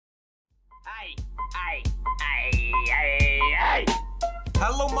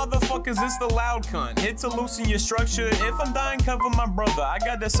Hello motherfuckers, it's the loud cunt. Hit to loosen your structure. If I'm dying, cover my brother. I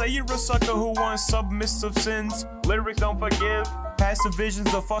gotta say you're a sucker who wants submissive sins. Lyrics don't forgive. Passive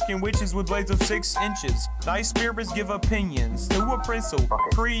visions of fucking witches with blades of 6 inches. Nice spirits give opinions to a prince who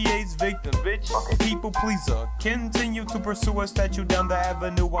creates victims, bitch. People pleaser. Continue to pursue a statue down the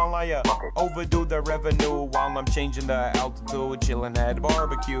avenue while I overdo the revenue while I'm changing the altitude, chilling at a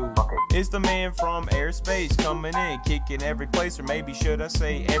barbecue. It's the man from airspace coming in, kicking every place, or maybe should I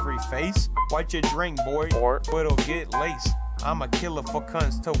say every face? Watch your drink, boy, or it'll get laced. I'm a killer for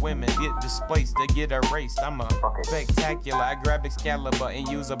cunts till women get displaced, they get erased. I'm a spectacular, I grab Excalibur and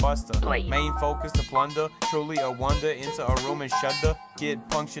use a buster. Main focus to plunder, truly a wonder. Into a room and shudder, get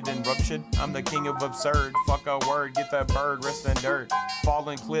punctured and ruptured. I'm the king of absurd, fuck a word, get that bird, rest in dirt.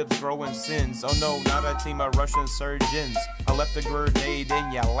 Falling clips, growing sins, oh no, not a team of Russian surgeons. I left a grenade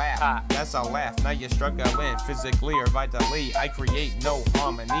in your lap, that's a laugh, now you're struggling physically or vitally. I create no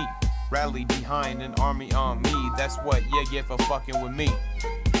harmony. Rally behind an army on me. That's what you get for fucking with me.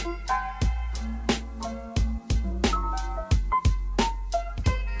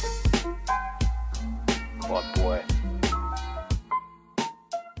 What, boy?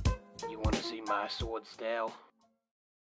 You wanna see my sword style?